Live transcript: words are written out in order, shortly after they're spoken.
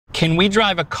Can we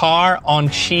drive a car on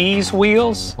cheese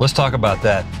wheels? Let's talk about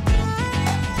that.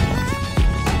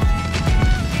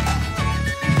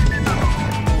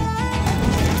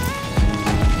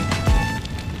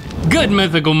 Good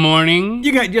Mythical morning.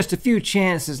 You got just a few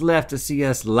chances left to see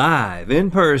us live, in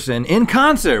person, in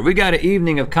concert. We got an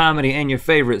evening of comedy and your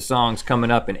favorite songs coming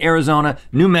up in Arizona,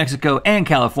 New Mexico, and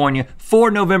California.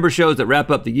 4 November shows that wrap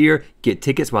up the year. Get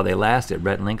tickets while they last at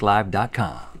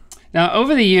redlinklive.com. Now,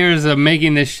 over the years of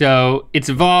making this show, it's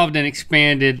evolved and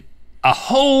expanded a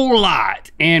whole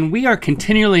lot, and we are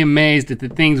continually amazed at the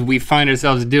things we find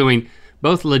ourselves doing,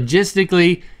 both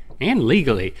logistically and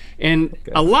legally. And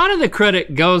a lot of the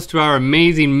credit goes to our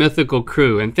amazing Mythical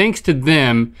crew, and thanks to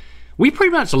them, we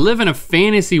pretty much live in a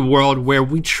fantasy world where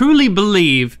we truly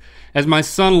believe, as my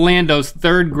son Lando's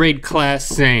 3rd grade class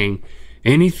sang,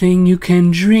 anything you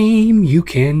can dream, you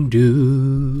can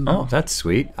do. Oh, that's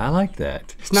sweet. I like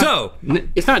that. It's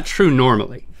not true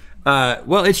normally.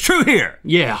 Well, it's true here.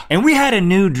 Yeah. And we had a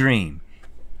new dream.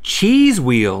 Cheese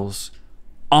wheels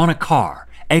on a car.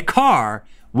 A car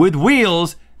with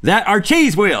wheels that are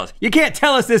cheese wheels. You can't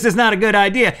tell us this is not a good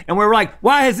idea. And we're like,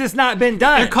 why has this not been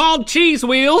done? They're called cheese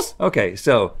wheels. Okay,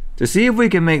 so to see if we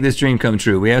can make this dream come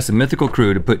true, we asked the Mythical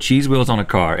crew to put cheese wheels on a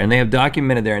car, and they have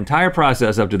documented their entire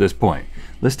process up to this point.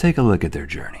 Let's take a look at their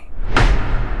journey.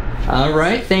 All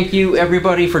right, thank you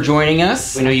everybody for joining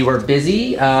us. We know you are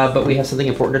busy, but we have something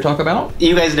important to talk about.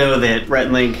 You guys know that Rhett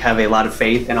and Link have a lot of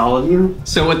faith in all of you.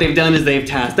 So what they've done is they've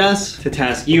tasked us to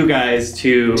task you guys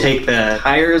to take the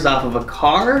tires off of a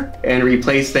car and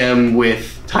replace them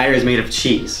with tires made of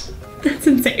cheese. That's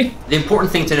insane. The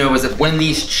important thing to know is that when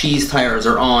these cheese tires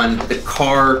are on, the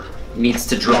car needs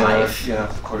to drive. Yeah,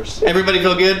 of course. Everybody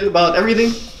feel good about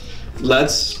everything?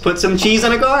 Let's put some cheese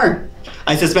on a car.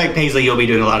 I suspect, Paisley, you'll be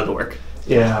doing a lot of the work.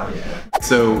 Yeah.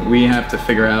 So we have to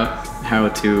figure out how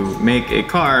to make a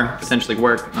car essentially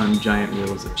work on giant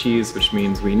wheels of cheese, which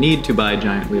means we need to buy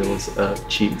giant wheels of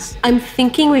cheese. I'm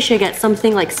thinking we should get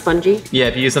something like spongy. Yeah,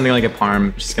 if you use something like a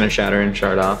parm, it's just gonna shatter and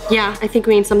shard off. Yeah, I think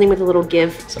we need something with a little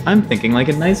give. So I'm thinking like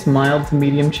a nice mild to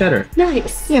medium cheddar.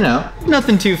 Nice. You know,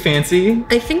 nothing too fancy.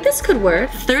 I think this could work.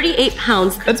 38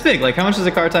 pounds. That's big. Like, how much does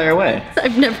a car tire weigh?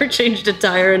 I've never changed a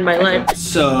tire in my life.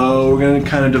 So we're gonna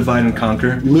kind of divide and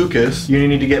conquer. Lucas, you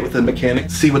need to get with the mechanic,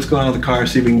 see what's going on with the car,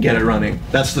 see if we can get it running.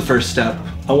 That's the first step.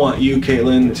 I want you,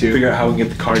 Caitlin, to figure out how we can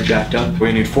get the car jacked up.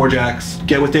 We need 4 jacks.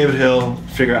 Get with David Hill,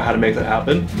 figure out how to make that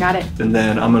happen. Got it. And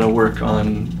then I'm gonna work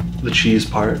on the cheese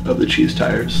part of the cheese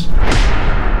tires.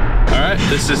 All right,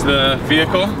 this is the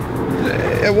vehicle.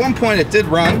 At one point it did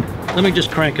run. Let me just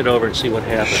crank it over and see what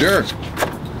happens. Sure.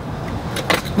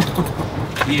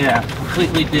 Yeah,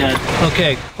 completely dead.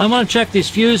 Okay, I want to check these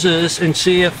fuses and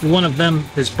see if one of them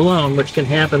is blown, which can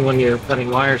happen when you're cutting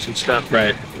wires and stuff.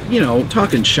 Right. You know,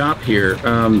 talking shop here,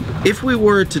 if we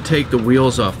were to take the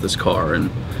wheels off this car and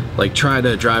like try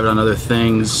to drive it on other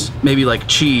things, maybe like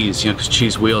cheese, you know, because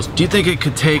cheese wheels, do you think it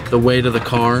could take the weight of the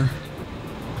car?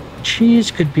 Cheese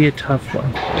could be a tough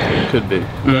one. Could be.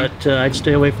 But I'd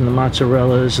stay away from the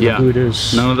mozzarellas and the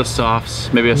Goudas. None of the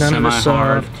softs, maybe a None of the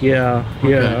semi-hard. soft,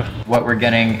 yeah. What we're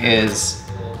getting is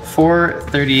 4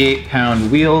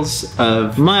 38-pound wheels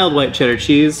of mild white cheddar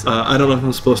cheese. I don't know if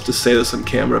I'm supposed to say this on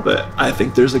camera, but I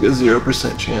think there's like a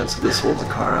 0% chance that this holds the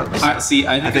car up. I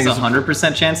think there's a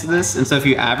 100% chance of this, and so if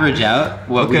you average out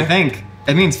what we think,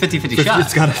 it means 50-50 shot.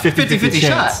 It's got a 50-50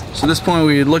 shot. So at this point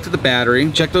we looked at the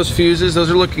battery, checked those fuses,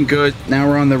 those are looking good. Now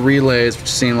we're on the relays, which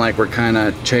seem like we're kind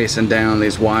of chasing down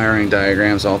these wiring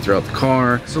diagrams all throughout the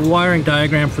car. So the wiring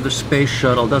diagram for the space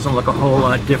shuttle doesn't look a whole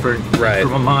lot different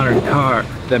from a modern car.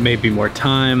 That may be more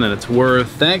time than it's worth.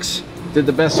 Thanks, did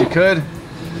the best you could.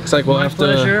 Looks like we'll have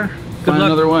to find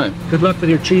another way. Good luck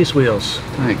with your cheese wheels.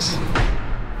 Thanks.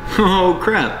 Oh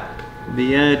crap,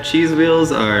 the cheese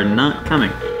wheels are not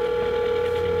coming.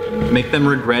 Make them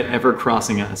regret ever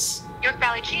crossing us. York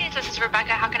Valley Cheese, this is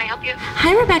Rebecca. How can I help you?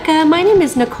 Hi, Rebecca. My name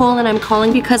is Nicole, and I'm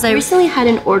calling because I recently had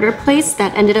an order placed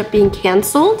that ended up being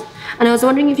canceled, and I was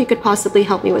wondering if you could possibly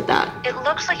help me with that. It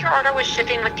looks like your order was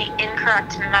shipping with the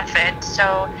incorrect method,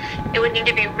 so it would need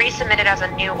to be resubmitted as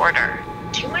a new order.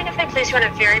 Do you mind if I place you on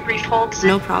a very brief hold?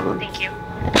 No problem. Thank you.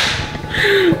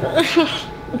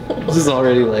 This is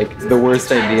already like the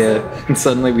worst idea, and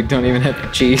suddenly we don't even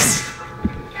have cheese.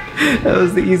 That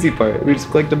was the easy part. We just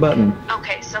clicked a button.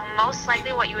 Okay, so most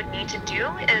likely what you would need to do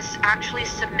is actually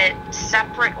submit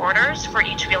separate orders for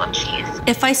each wheel of cheese.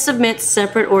 If I submit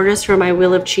separate orders for my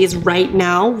wheel of cheese right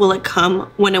now, will it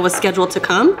come when it was scheduled to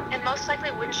come? It most likely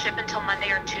wouldn't ship until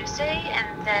Monday or Tuesday,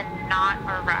 and then not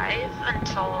arrive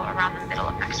until around the middle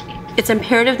of next week. It's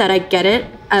imperative that I get it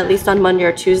at least on Monday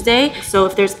or Tuesday. So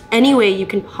if there's any way you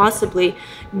can possibly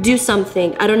do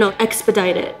something. I don't know,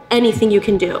 expedite it. Anything you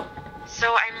can do. So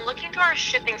I'm looking through our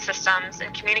shipping systems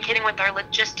and communicating with our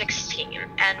logistics team,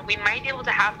 and we might be able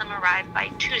to have them arrive by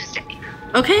Tuesday.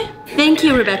 Okay, thank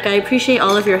you, Rebecca. I appreciate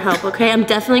all of your help, okay? I'm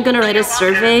definitely gonna write a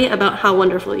survey about how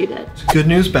wonderful you did. Good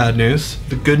news, bad news.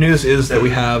 The good news is that we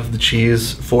have the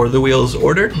cheese for the wheels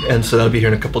ordered, and so that'll be here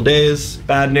in a couple days.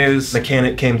 Bad news,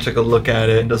 mechanic came, took a look at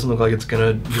it. It doesn't look like it's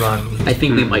gonna run. I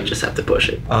think we might just have to push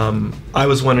it. I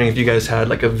was wondering if you guys had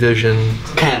like a vision.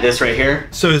 Kind of this right here.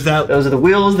 So is that... Those are the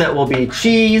wheels that will be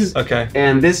cheese. Okay.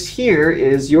 And this here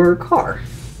is your car.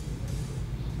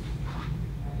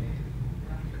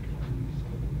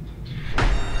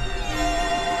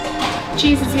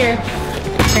 Cheese is here.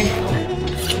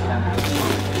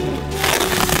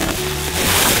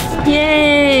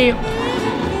 Yay!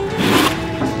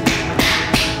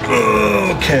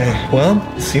 Okay,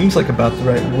 well, seems like about the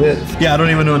right width. Yeah, I don't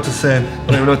even know what to say. I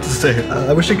don't even know what to say.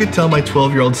 I wish I could tell my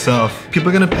 12-year-old self, people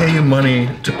are gonna pay you money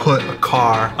to put a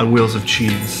car on wheels of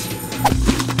cheese.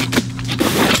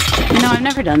 You know, I've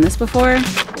never done this before,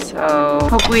 so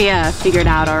hope we figure it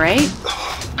out all right.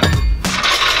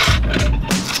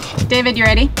 David, you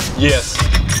ready? Yes.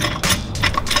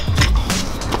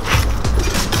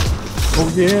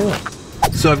 Oh yeah.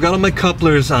 So I've got all my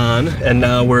couplers on, and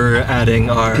now we're adding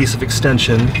our piece of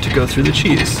extension to go through the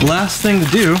cheese. Last thing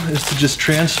to do is to just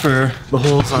transfer the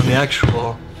holes on the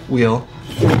actual wheel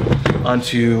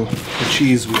onto the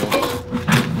cheese wheel.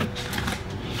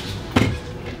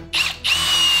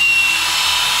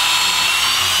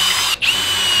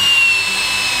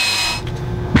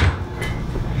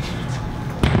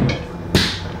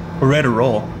 We're ready to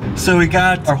roll. So we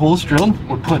got our holes drilled.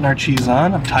 We're putting our cheese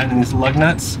on. I'm tightening these lug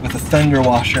nuts with a fender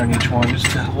washer on each one just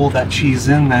to hold that cheese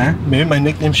in there. Maybe my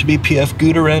nickname should be PF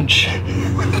Gouda Wrench.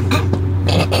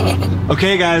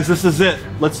 Okay guys, this is it.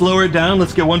 Let's lower it down.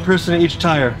 Let's get one person at each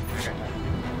tire.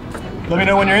 Let me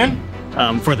know when you're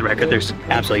in. For the record, there's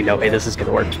absolutely no way this is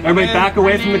gonna work. Everybody back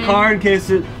away from the car in case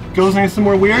it goes into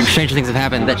somewhere weird. Stranger things have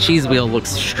happened. That cheese wheel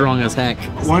looks strong as heck.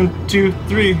 1, 2,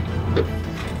 3.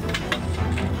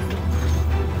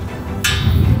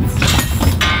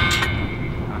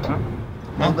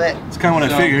 It's kind of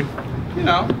what I figured. You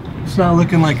know. It's not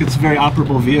looking like it's a very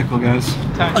operable vehicle, guys.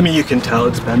 I mean, you can tell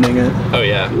it's bending it. Oh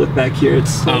yeah. Look back here,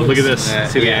 it's... Oh, look at this.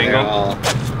 See the angle?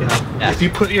 Yeah. If you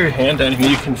put your hand down here,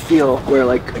 you can feel where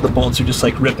like the bolts are just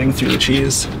like ripping through the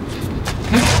cheese.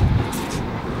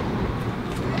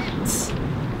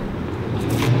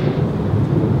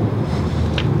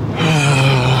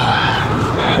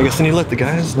 I guess I need to let the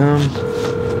guys know.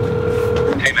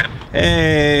 Hey man.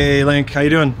 Hey Link, how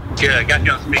you doing? Good, got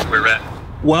you on speaker, we're ready.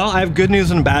 Well, I have good news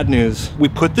and bad news. We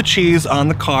put the cheese on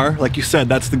the car, like you said,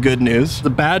 that's the good news. The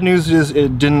bad news is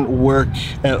it didn't work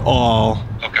at all.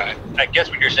 Okay. I guess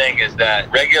what you're saying is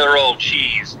that regular old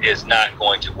cheese is not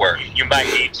going to work. You might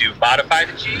need to modify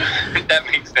the cheese. That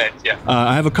makes sense, yeah.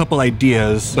 I have a couple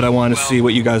ideas, but I want to see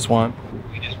what you guys want.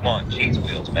 We just want cheese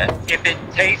wheels, man. If it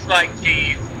tastes like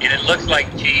cheese and it looks like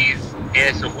cheese and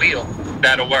it's a wheel,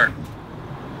 that'll work.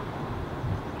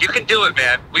 You can do it,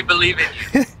 man. We believe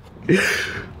in you.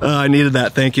 I needed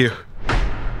that, thank you.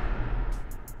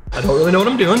 I don't really know what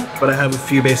I'm doing, but I have a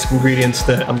few basic ingredients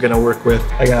that I'm gonna work with.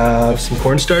 I got some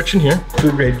cornstarch in here,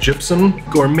 food grade gypsum,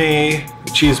 gourmet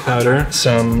cheese powder,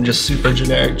 some just super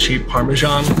generic cheap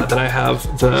Parmesan. Then I have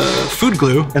the food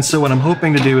glue. And so what I'm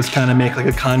hoping to do is kind of make like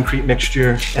a concrete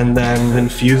mixture and then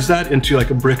infuse that into like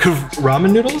a brick of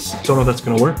ramen noodles. Don't know if that's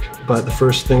gonna work, but the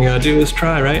first thing I gotta do is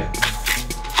try, right?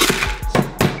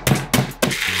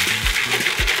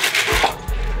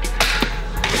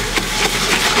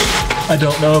 I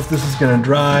don't know if this is gonna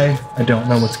dry. I don't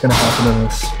know what's gonna happen to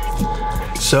this.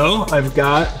 So I've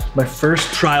got my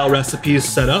first trial recipes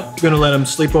set up. I'm gonna let them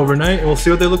sleep overnight and we'll see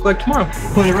what they look like tomorrow.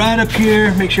 Put it right up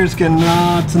here, make sure it's getting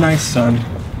lots of nice sun.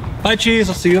 Bye cheese,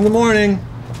 I'll see you in the morning.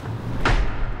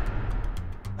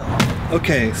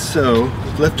 Okay, so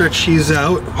lift our cheese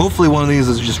out. Hopefully one of these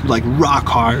is just like rock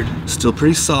hard. Still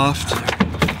pretty soft.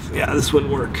 Yeah, this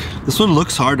wouldn't work. This one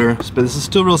looks harder, but this is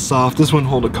still real soft. This wouldn't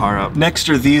hold a car up. Next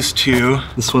are these two.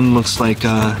 This one looks like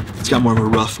it's got more of a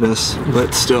roughness,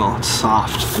 but still it's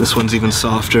soft. This one's even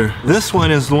softer. This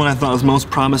one is the one I thought was most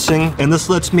promising, and this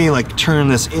lets me like turn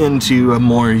this into a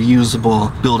more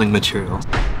usable building material.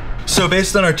 So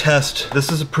based on our test,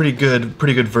 this is a pretty good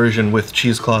version with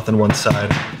cheesecloth on one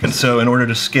side. And so in order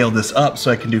to scale this up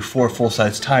so I can do 4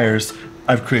 full-size tires,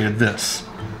 I've created this.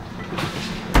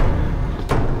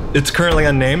 It's currently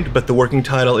unnamed, but the working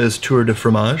title is Tour de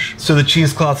Fromage. So the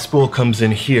cheesecloth spool comes in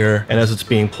here, and as it's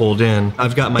being pulled in,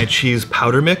 I've got my cheese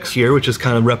powder mix here, which is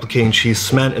kind of replicating cheese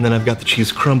cement, and then I've got the cheese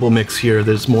crumble mix here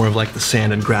that's more of like the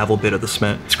sand and gravel bit of the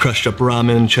cement. It's crushed up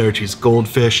ramen, cheddar cheese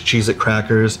goldfish, Cheez-It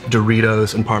crackers,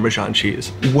 Doritos, and Parmesan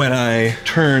cheese. When I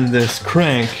turn this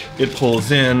crank, it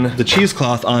pulls in the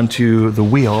cheesecloth onto the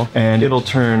wheel, and it'll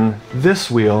turn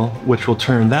this wheel, which will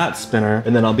turn that spinner,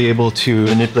 and then I'll be able to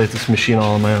manipulate this machine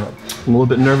all on my own. I'm a little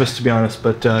bit nervous, to be honest,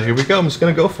 but here we go. I'm just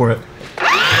gonna go for it.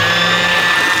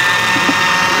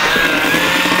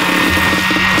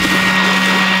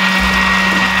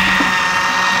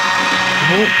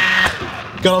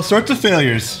 Got all sorts of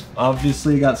failures.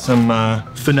 Obviously got some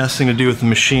finessing to do with the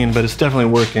machine, but it's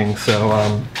definitely working,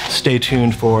 so stay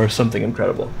tuned for something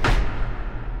incredible.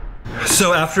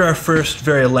 So after our first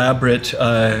very elaborate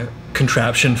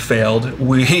contraption failed,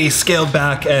 we scaled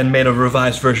back and made a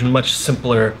revised version much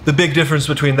simpler. The big difference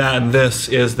between that and this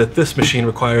is that this machine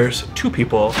requires 2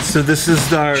 people. So this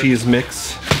is our cheese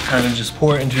mix. Kind of just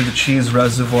pour it into the cheese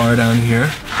reservoir down here.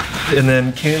 And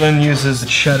then Caitlin uses the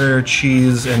cheddar,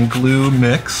 cheese, and glue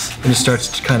mix and just starts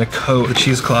to kind of coat the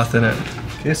cheesecloth in it.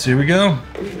 Okay, so here we go.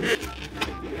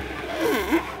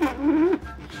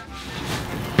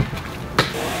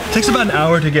 It takes about an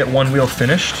hour to get one wheel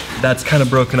finished. That's kind of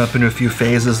broken up into a few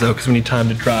phases though, because we need time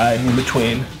to dry in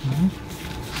between.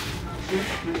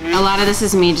 A lot of this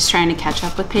is me just trying to catch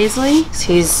up with Paisley, 'cause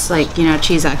he's like, you know,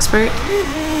 cheese expert.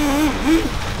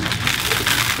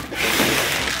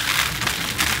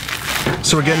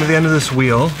 So we're getting to the end of this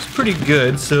wheel. It's pretty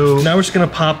good. So now we're just gonna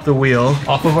pop the wheel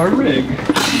off of our rig.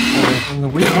 And the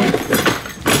wheel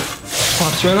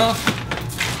pops right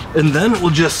off. And then we'll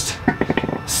just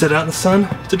sit out in the sun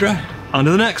to dry. On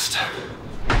to the next.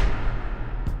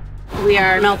 We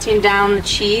are melting down the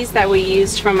cheese that we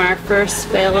used from our first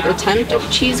failed attempt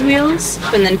at cheese wheels.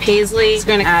 And then Paisley's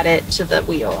gonna add it to the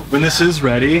wheel. When this is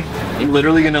ready, I'm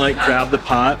literally gonna like grab the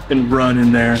pot and run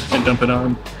in there and dump it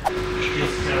on.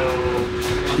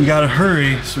 You gotta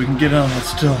hurry so we can get it on that's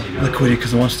still liquidy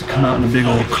because it wants to come out in a big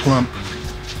old clump.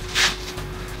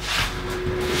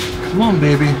 Come on,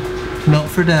 baby. Melt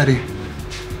for daddy.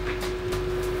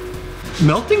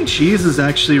 Melting cheese is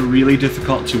actually really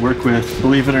difficult to work with,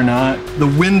 believe it or not. The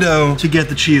window to get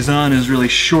the cheese on is really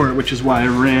short, which is why I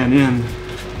ran in.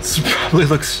 This probably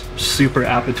looks super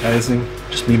appetizing.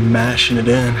 Just me mashing it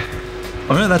in.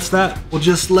 All right, that's that. We'll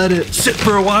just let it sit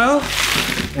for a while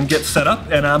and get set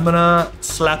up, and I'm gonna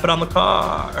slap it on the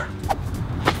car.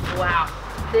 Wow,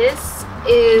 this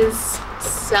is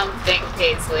something,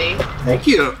 Paisley. Thank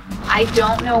you. I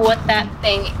don't know what that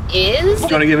thing is. Do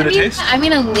you wanna give it a taste? I'm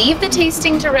gonna leave the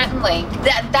tasting to Rhett and Link.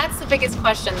 That's the biggest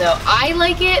question though. I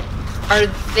like it, are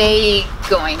they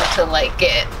going to like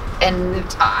it? And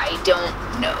I don't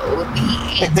know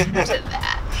the answer to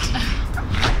that.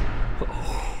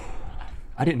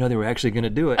 I didn't know they were actually gonna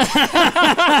do it.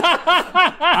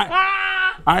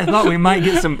 I thought we might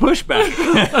get some pushback.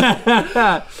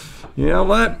 You know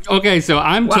what? Okay, so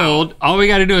I'm told all we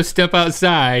gotta do is step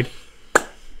outside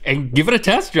and give it a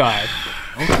test drive.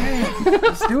 Okay,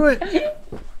 let's do it.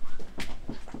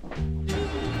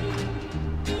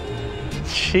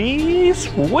 Cheese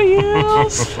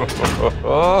wheels.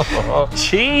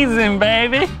 Cheesing,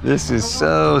 baby. This is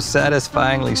so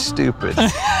satisfyingly stupid. What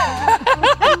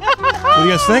do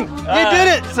you guys think? You did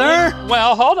it, sir.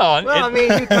 Well, hold on. Well, I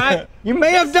mean, you tried. You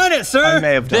may have done it, sir. I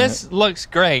may have done This looks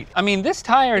great. I mean, this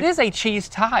tire, it is a cheese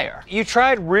tire. You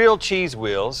tried real cheese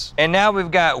wheels, and now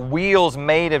we've got wheels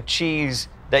made of cheese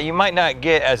that you might not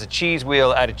get as a cheese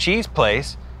wheel at a cheese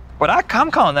place, but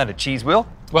I'm calling that a cheese wheel.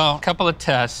 Well, a couple of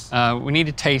tests. We need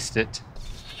to taste it.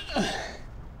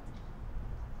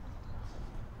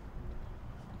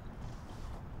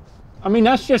 I mean,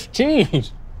 that's just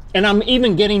cheese. And I'm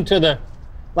even getting to the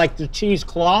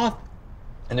cheesecloth.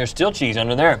 And there's still cheese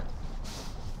under there.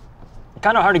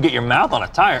 Kind of hard to get your mouth on a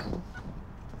tire.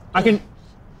 I can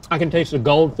taste the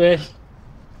goldfish.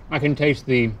 I can taste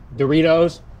the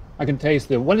Doritos. I can taste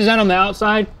the, what is that on the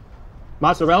outside?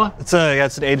 Mozzarella? It's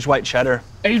an aged white cheddar.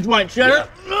 Aged white cheddar?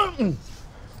 Yeah.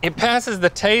 It passes the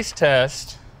taste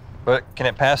test. But can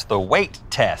it pass the weight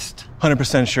test?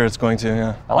 100% sure it's going to,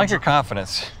 yeah. I like your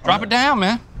confidence. Drop it down,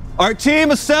 man. Our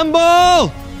team, assemble!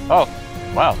 Oh,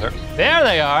 wow, There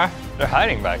they are. they're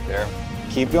hiding back there.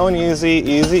 Keep going easy,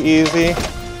 easy, easy.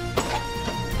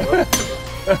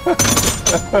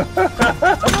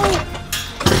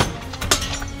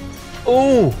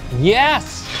 Ooh,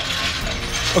 yes.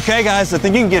 Okay, guys, I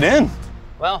think you can get in.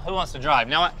 Well, who wants to drive?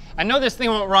 Now, I know this thing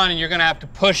won't run and you're gonna have to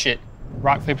push it.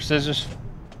 Rock, paper, scissors.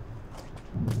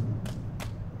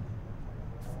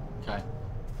 Okay.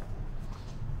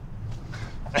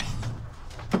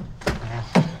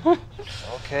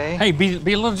 Okay. Hey, be a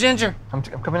little ginger. I'm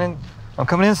coming in. I'm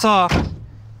coming in soft.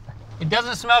 It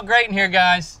doesn't smell great in here,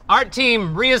 guys. Art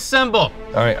team, reassemble.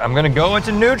 All right, I'm gonna go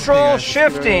into neutral,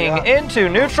 shifting into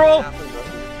neutral.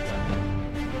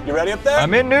 You ready up there?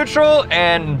 I'm in neutral,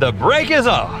 and the brake is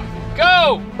off.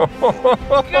 Go!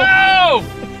 Go!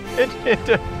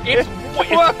 It's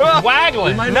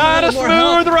waggling. Not a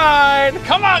smooth ride.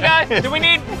 Come on, guys. Do we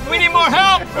need more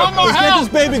help? One more Let's help.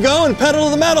 get this baby going. Pedal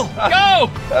to the metal. Go!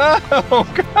 Oh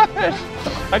gosh.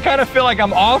 I kind of feel like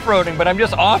I'm off-roading, but I'm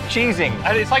just off-cheesing.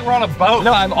 It's like we're on a boat.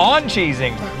 No, I'm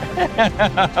on-cheesing.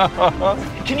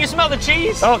 Can you smell the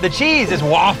cheese? Oh, the cheese is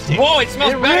wafting. Whoa, it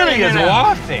smells It better really in is here now.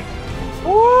 wafting.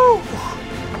 Woo!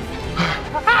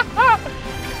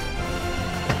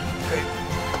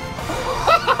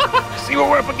 See what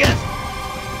we're up against.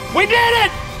 We did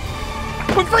it!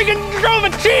 We freaking drove a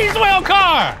cheese wheel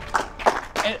car!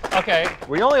 Okay.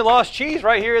 We only lost cheese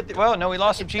right here at the, well, no, we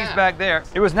lost some cheese back there.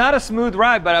 It was not a smooth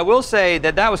ride, but I will say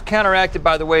that was counteracted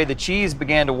by the way the cheese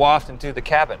began to waft into the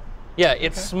cabin. Yeah,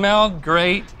 it smelled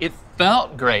great. It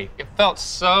felt great. It felt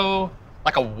so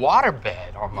like a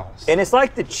waterbed almost. And it's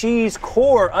like the cheese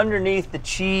core underneath the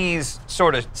cheese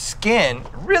sort of skin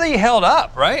really held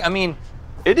up, right? I mean,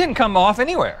 it didn't come off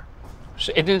anywhere.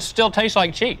 It didn't still taste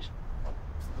like cheese.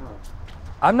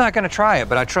 I'm not gonna try it,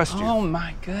 but I trust you. Oh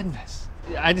my goodness.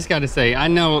 I just gotta say, I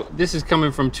know this is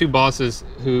coming from two bosses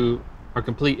who are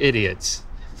complete idiots,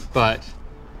 but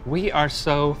we are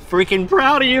so freaking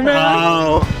proud of you, man.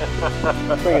 Oh.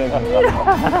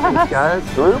 Guys,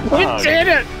 We did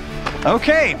it.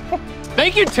 okay.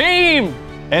 Thank you, team.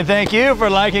 And thank you for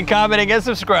liking, commenting, and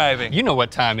subscribing. You know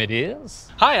what time it is.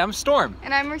 Hi, I'm Storm.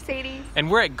 And I'm Mercedes. And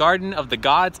we're at Garden of the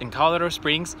Gods in Colorado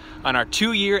Springs on our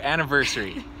 2-year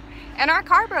anniversary. And our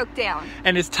car broke down.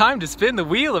 And it's time to spin the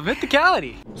wheel of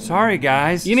mythicality. Sorry,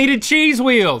 guys. You needed cheese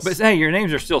wheels. But hey, your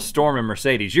names are still Storm and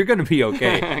Mercedes. You're gonna be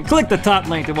okay. Click the top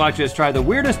link to watch us try the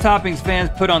weirdest toppings fans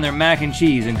put on their mac and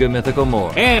cheese and Good Mythical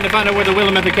more. And to find out where the wheel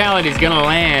of mythicality is gonna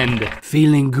land.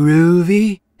 Feeling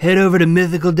groovy? Head over to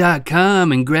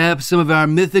mythical.com and grab some of our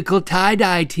mythical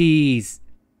tie-dye tees.